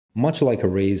Much like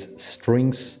arrays,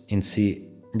 strings in C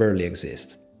barely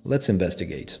exist. Let's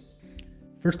investigate.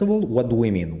 First of all, what do we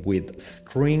mean with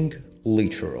string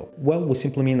literal? Well, we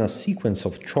simply mean a sequence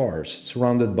of chars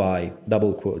surrounded by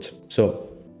double quotes. So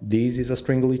this is a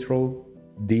string literal,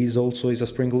 this also is a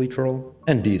string literal,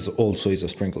 and this also is a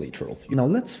string literal. Now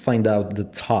let's find out the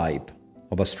type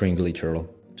of a string literal.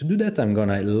 To do that, I'm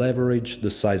gonna leverage the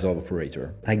size of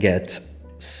operator. I get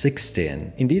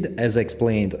 16. Indeed, as I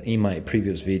explained in my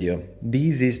previous video,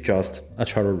 this is just a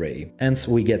char array, hence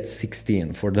we get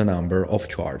 16 for the number of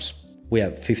chars. We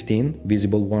have 15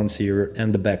 visible ones here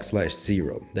and the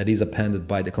 \0 that is appended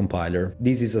by the compiler.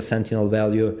 This is a sentinel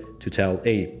value to tell,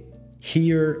 hey,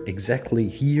 here, exactly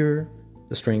here,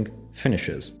 the string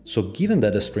finishes. So given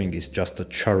that a string is just a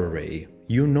char array,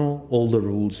 you know all the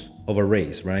rules of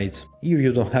arrays, right? Here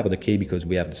you don't have the k because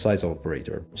we have the size of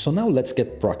operator. So now let's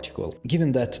get practical.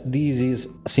 Given that this is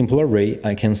a simple array,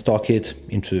 I can stock it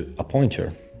into a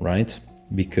pointer, right?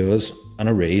 Because an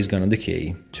array is gonna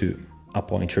decay to a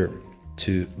pointer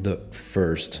to the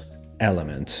first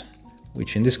element,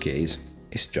 which in this case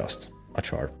is just a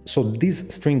char. So this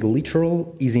string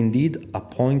literal is indeed a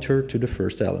pointer to the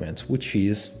first element, which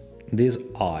is this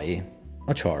I,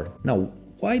 a char. Now,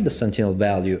 why the sentinel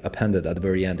value appended at the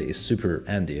very end is super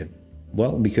handy?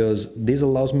 Well, because this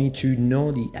allows me to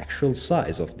know the actual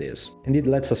size of this. Indeed,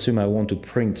 let's assume I want to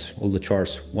print all the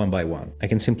chars one by one. I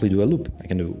can simply do a loop. I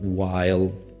can do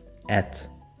while at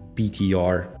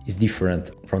ptr is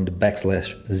different from the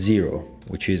 \0,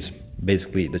 which is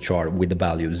basically the char with the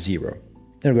value 0.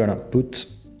 Then we're gonna put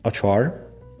a char,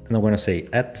 and I'm gonna say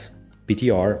at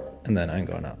ptr, and then I'm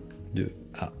gonna do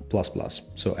a ++.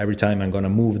 So every time I'm gonna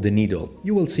move the needle,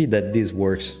 you will see that this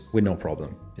works with no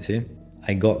problem. You see?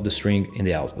 I got the string in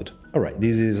the output. All right,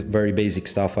 this is very basic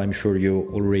stuff. I'm sure you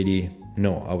already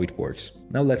know how it works.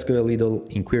 Now let's go a little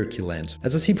in quirky land.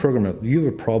 As a C programmer, you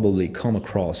will probably come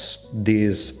across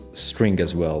this string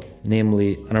as well,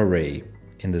 namely an array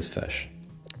in this fashion.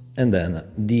 And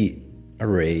then the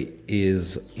array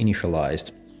is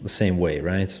initialized the same way,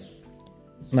 right?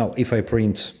 Now, if I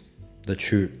print the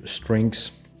two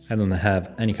strings, I don't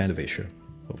have any kind of issue.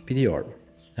 So ptr,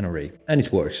 an array, and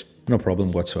it works, no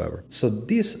problem whatsoever. So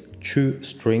these two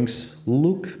strings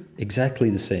look exactly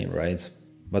the same, right?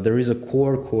 But there is a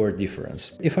core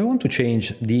difference. If I want to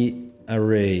change the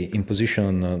array in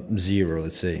position 0,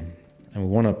 let's say, and we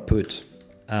want to put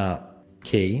a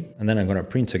k, and then I'm going to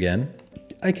print again,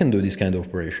 I can do this kind of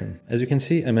operation. As you can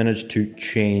see, I managed to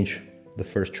change the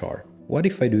first char. What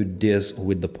if I do this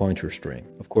with the pointer string?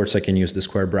 Of course, I can use the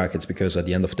square brackets because at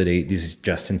the end of the day, this is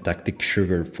just syntactic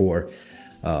sugar for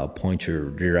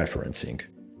pointer dereferencing.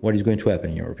 What is going to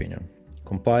happen in your opinion?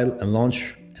 Compile and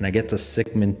launch, and I get a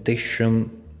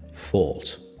segmentation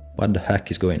fault. What the heck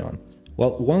is going on?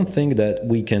 Well, one thing that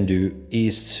we can do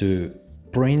is to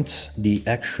print the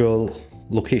actual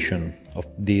location of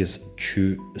these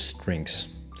two strings.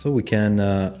 So we can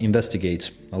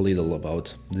investigate a little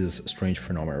about this strange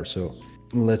phenomenon. So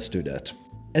let's do that.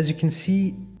 As you can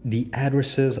see, the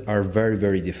addresses are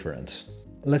very different.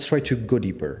 Let's try to go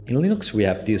deeper. In Linux, we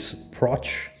have this proc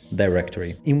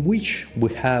directory in which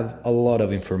we have a lot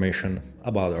of information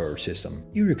about our system.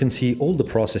 Here you can see all the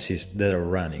processes that are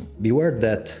running. Beware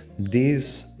that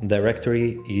this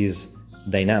directory is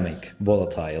dynamic,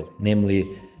 volatile, namely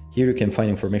here you can find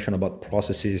information about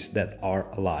processes that are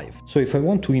alive. So if I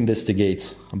want to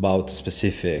investigate about a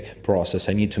specific process,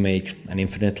 I need to make an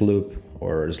infinite loop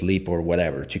or sleep or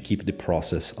whatever to keep the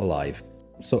process alive.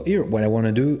 So here what I want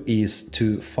to do is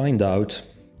to find out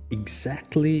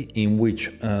exactly in which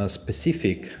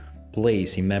specific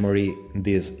place in memory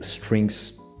these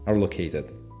strings are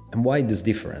located and why this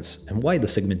difference and why the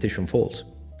segmentation fault.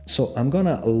 So I'm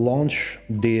gonna launch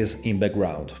this in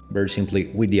background very simply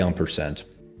with the ampersand.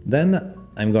 Then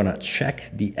I'm gonna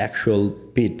check the actual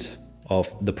bit of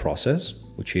the process,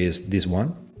 which is this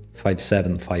one,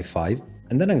 5755.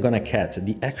 And then I'm gonna cat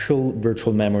the actual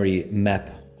virtual memory map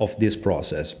of this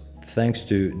process thanks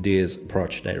to this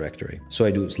proc directory. So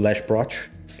I do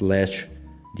 /proc/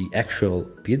 the actual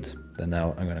bit that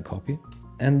now I'm gonna copy.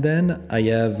 And then I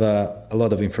have a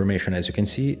lot of information. As you can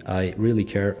see, I really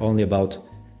care only about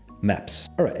maps.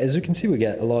 All right, as you can see, we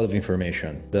get a lot of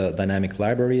information. The dynamic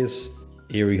libraries,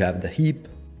 here you have the heap,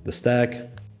 the stack,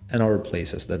 and other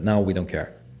places that now we don't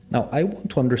care. Now I want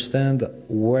to understand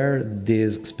where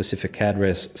this specific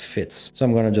address fits. So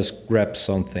I'm gonna just grab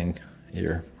something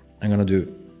here. I'm gonna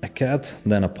do a cat,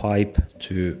 then a pipe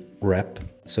to rep.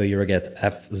 So here I get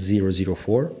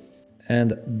F004,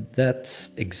 and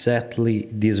that's exactly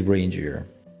this range here.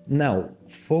 Now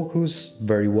focus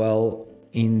very well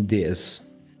in this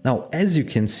Now, as you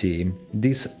can see,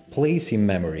 this place in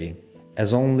memory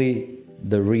has only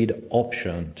the read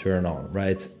option turned on,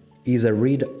 right? Is a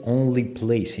read-only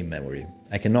place in memory.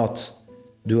 I cannot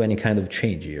do any kind of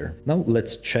change here. Now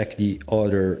let's check the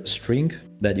other string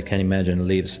that you can imagine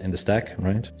lives in the stack,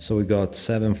 right? So we got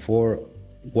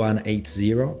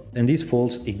 74180, and this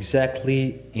falls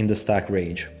exactly in the stack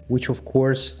range, which of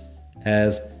course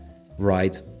has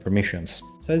write permissions.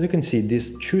 So as you can see,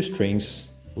 these two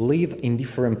strings live in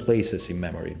different places in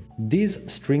memory. This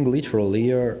string literal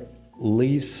here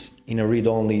lives in a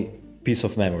read-only piece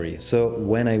of memory. So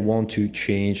when I want to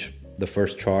change the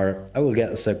first char, I will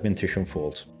get a segmentation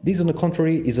fault. This, on the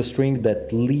contrary, is a string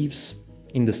that lives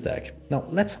in the stack. Now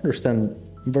let's understand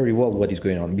very well what is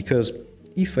going on, because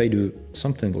if I do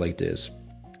something like this,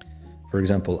 for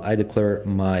example, I declare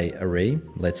my array,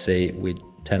 let's say with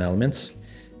 10 elements,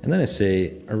 and then I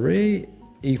say array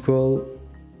equal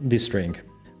this string.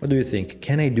 What do you think?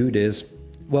 Can I do this?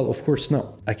 Well, of course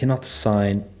no. I cannot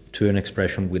assign to an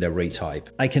expression with array type.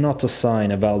 I cannot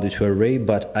assign a value to array,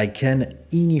 but I can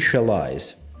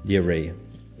initialize the array,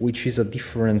 which is a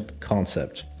different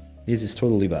concept. This is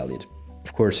totally valid.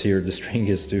 Of course, here the string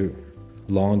is too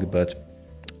long, but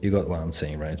you got what I'm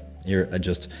saying, right? Here I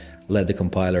just let the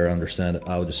compiler understand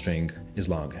how the string is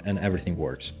long and everything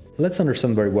works. Let's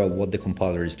understand very well what the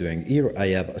compiler is doing. Here I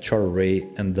have a char array,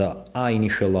 and I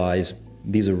initialize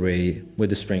this array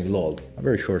with the string lol, a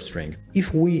very short string.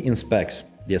 If we inspect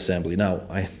the assembly, now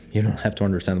you don't have to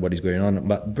understand what is going on,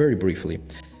 but very briefly,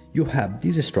 you have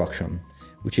this instruction,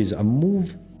 which is a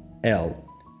move L.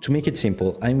 To make it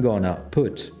simple, I'm gonna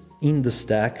put in the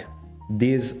stack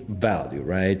this value,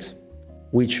 right?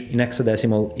 Which in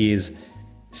hexadecimal is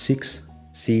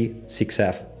 6C,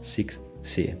 6F,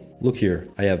 6C. Look here,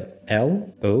 I have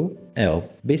L, O, L.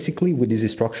 Basically, with this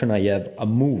instruction, I have a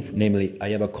move, namely, I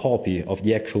have a copy of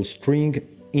the actual string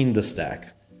in the stack.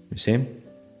 You see?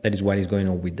 That is what is going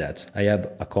on with that. I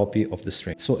have a copy of the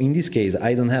string. So in this case,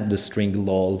 I don't have the string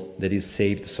lol that is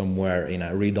saved somewhere in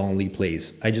a read-only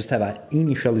place. I just have an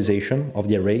initialization of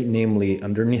the array, namely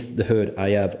underneath the hood, I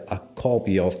have a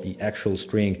copy of the actual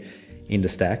string in the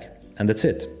stack, and that's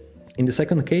it. In the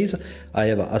second case, I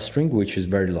have a string which is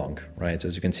very long, right?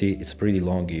 As you can see, it's a pretty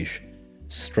longish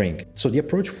string. So the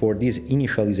approach for this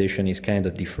initialization is kind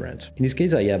of different. In this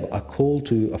case, I have a call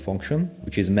to a function,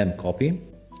 which is memcopy,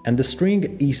 and the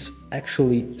string is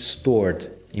actually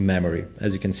stored in memory,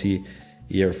 as you can see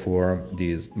here for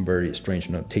this very strange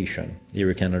notation. Here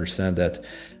you can understand that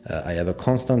I have a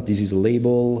constant, this is a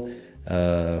label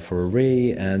for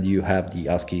array, and you have the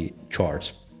ASCII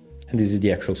chars. And this is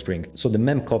the actual string. So the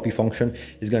memcopy function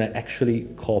is going to actually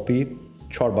copy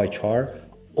char by char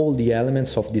all the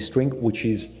elements of this string, which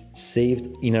is saved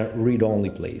in a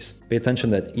read-only place. Pay attention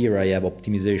that here I have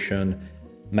optimization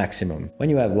maximum. When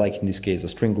you have, like in this case, a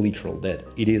string literal that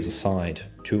it is assigned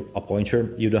to a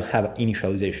pointer, you don't have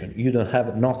initialization. You don't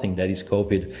have nothing that is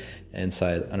copied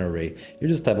inside an array. You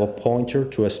just have a pointer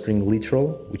to a string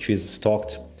literal, which is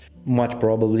stocked much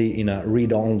probably in a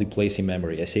read-only place in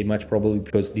memory. I say much probably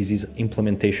because this is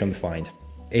implementation defined,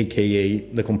 aka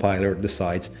the compiler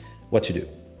decides what to do.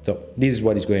 So this is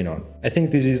what is going on. I think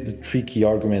this is the tricky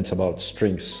argument about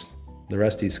strings. The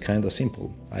rest is kind of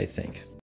simple, I think.